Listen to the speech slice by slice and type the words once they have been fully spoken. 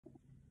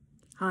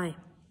Hi.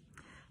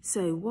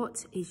 So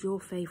what is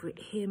your favourite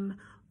hymn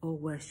or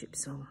worship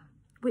song?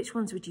 Which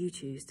ones would you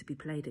choose to be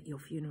played at your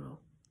funeral?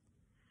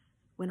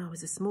 When I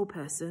was a small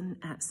person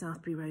at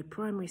Southbury Road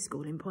Primary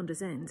School in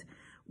Ponders End,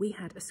 we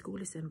had a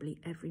school assembly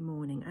every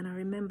morning, and I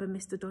remember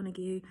Mr.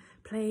 Donaghy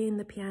playing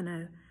the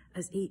piano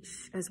as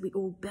we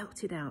all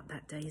belted out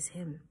that day's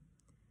hymn.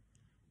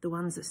 The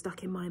ones that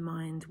stuck in my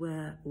mind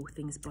were All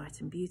Things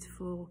Bright and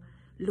Beautiful,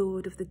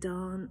 Lord of the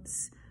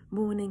Dance,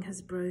 Morning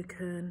Has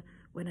Broken,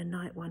 When a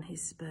Knight Won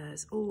His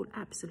Spurs, all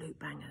absolute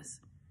bangers.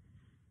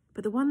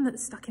 But the one that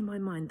stuck in my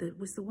mind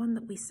was the one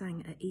that we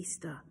sang at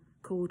Easter,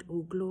 called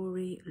All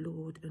Glory,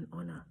 Lord and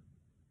Honour.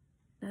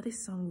 Now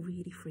this song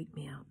really freaked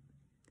me out.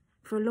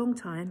 For a long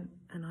time,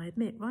 and I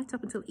admit right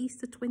up until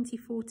Easter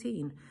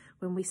 2014,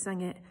 when we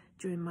sang it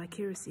during my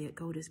curacy at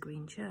Golders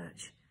Green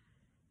Church,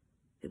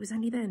 it was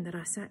only then that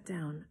I sat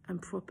down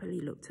and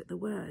properly looked at the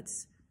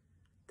words.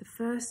 The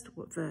first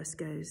verse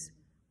goes,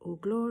 All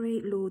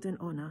glory, Lord and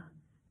honour,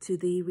 to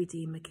thee,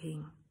 Redeemer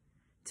King,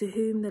 to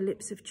whom the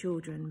lips of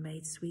children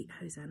made sweet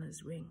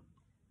hosannas ring.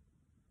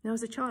 Now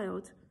as a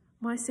child,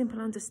 my simple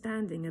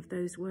understanding of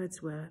those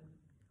words were,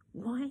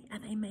 why are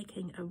they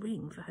making a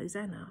ring for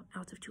Hosanna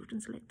out of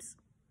children's lips?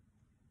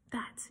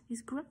 That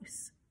is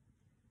gross.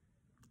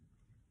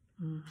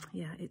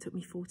 Yeah, it took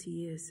me 40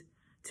 years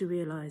to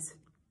realise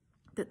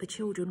that the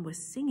children were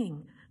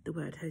singing the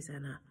word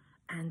Hosanna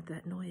and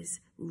that noise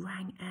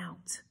rang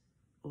out,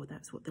 or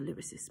that's what the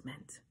lyricist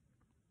meant.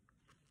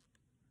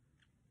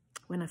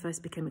 When I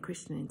first became a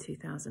Christian in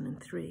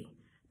 2003,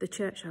 the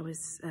church I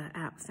was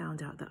at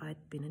found out that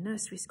I'd been a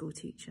nursery school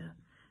teacher,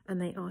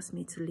 and they asked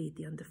me to lead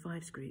the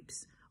under-5s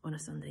groups on a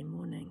Sunday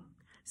morning.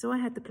 So I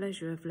had the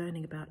pleasure of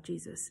learning about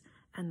Jesus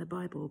and the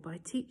Bible by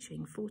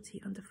teaching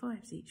 40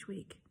 under-5s each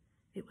week.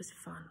 It was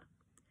fun.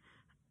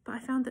 But I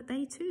found that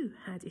they too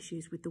had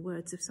issues with the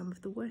words of some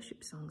of the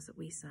worship songs that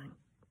we sang.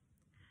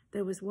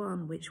 There was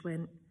one which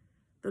went,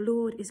 The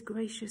Lord is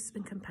gracious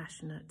and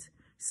compassionate,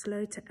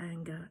 slow to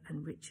anger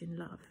and rich in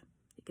love.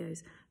 It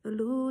goes, The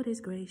Lord is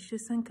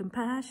gracious and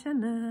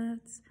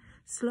compassionate,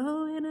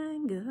 slow in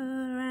anger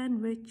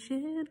and rich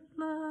in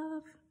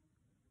love.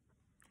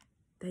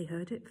 They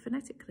heard it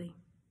phonetically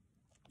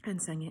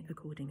and sang it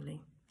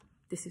accordingly.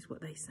 This is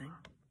what they sang.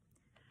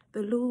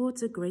 The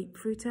Lord's a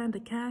grapefruit and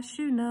a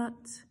cashew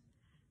nut,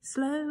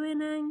 slow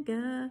in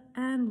anger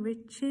and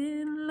rich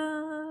in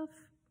love.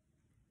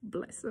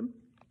 Bless them.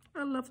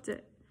 I loved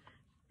it.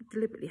 I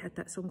deliberately had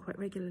that song quite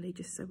regularly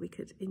just so we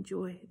could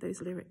enjoy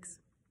those lyrics.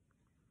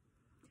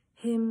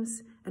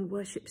 Hymns and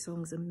worship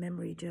songs are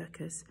memory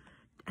jerkers,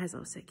 as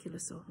are secular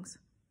songs.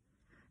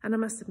 And I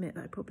must admit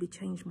that I probably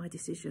changed my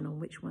decision on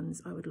which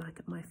ones I would like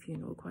at my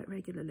funeral quite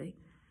regularly,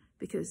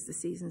 because the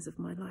seasons of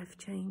my life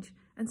change,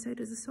 and so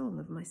does the song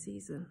of my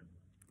season.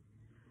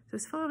 So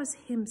as far as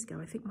hymns go,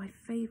 I think my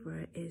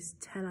favourite is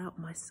Tell Out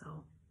My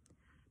Soul,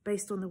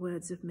 based on the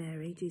words of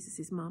Mary,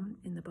 Jesus' mum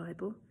in the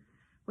Bible,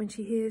 when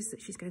she hears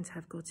that she's going to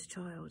have God's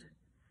child.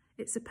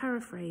 It's a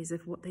paraphrase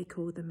of what they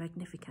call the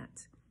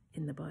Magnificat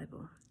in the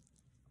Bible.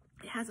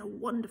 It has a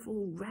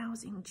wonderful,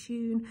 rousing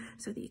tune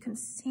so that you can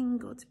sing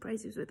God's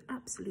praises with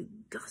absolute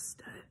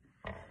gusto.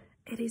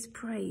 It is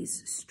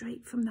praise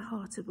straight from the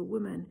heart of a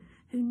woman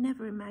who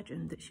never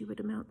imagined that she would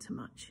amount to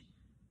much,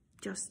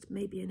 just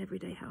maybe an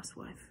everyday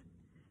housewife.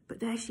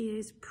 But there she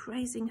is,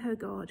 praising her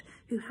God,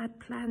 who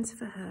had plans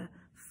for her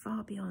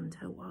far beyond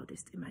her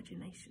wildest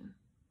imagination.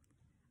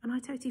 And I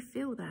totally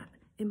feel that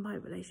in my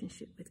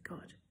relationship with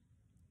God.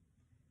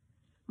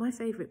 My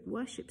favourite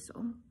worship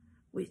song,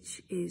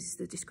 which is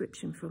the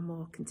description for a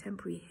more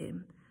contemporary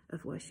hymn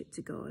of worship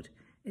to God,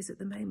 is at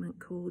the moment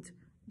called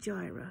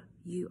Jireh,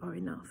 You Are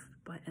Enough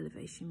by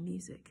Elevation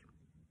Music.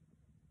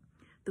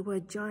 The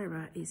word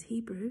Jireh is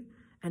Hebrew,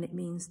 and it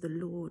means the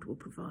Lord will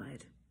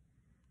provide.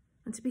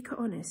 And to be quite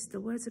honest,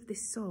 the words of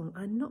this song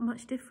are not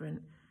much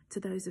different to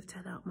those of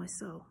Tell Out My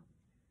Soul.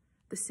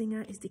 The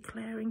singer is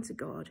declaring to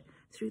God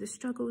through the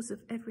struggles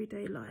of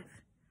everyday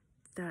life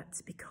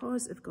that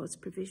because of God's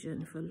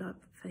provision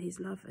for his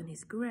love and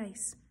his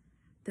grace,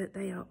 that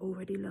they are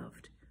already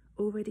loved,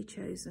 already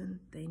chosen.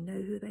 They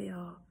know who they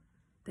are.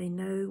 They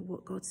know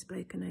what God's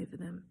spoken over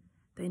them.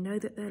 They know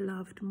that they're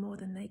loved more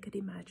than they could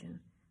imagine,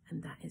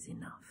 and that is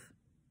enough.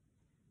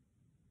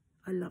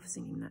 I love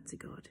singing that to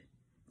God,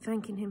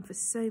 thanking him for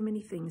so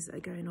many things that are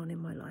going on in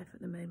my life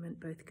at the moment,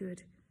 both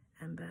good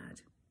and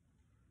bad.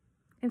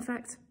 In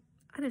fact,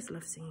 I just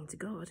love singing to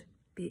God,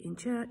 be it in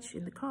church,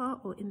 in the car,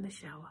 or in the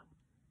shower.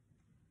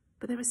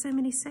 But there are so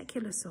many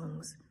secular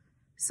songs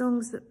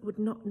that would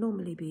not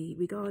normally be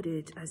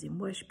regarded as in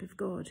worship of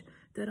God,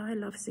 that I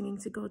love singing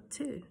to God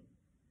too.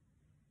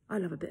 I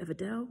love a bit of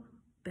Adele,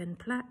 Ben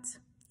Platt,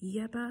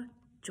 Yeba,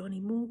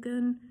 Johnny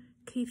Morgan,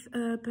 Keith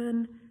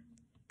Urban,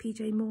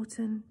 PJ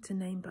Morton, to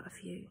name but a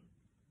few.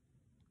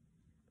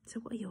 So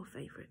what are your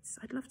favourites?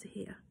 I'd love to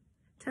hear.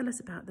 Tell us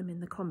about them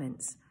in the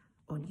comments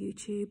on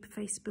YouTube,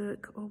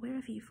 Facebook, or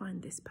wherever you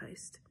find this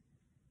post.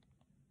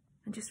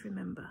 And just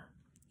remember,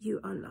 you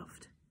are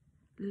loved.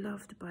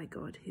 Loved by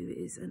God, who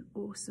is an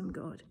awesome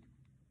God,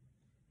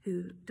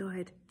 who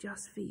died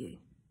just for you.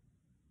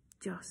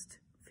 just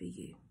for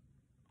you.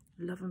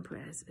 Love and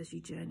prayers as you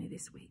journey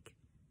this week.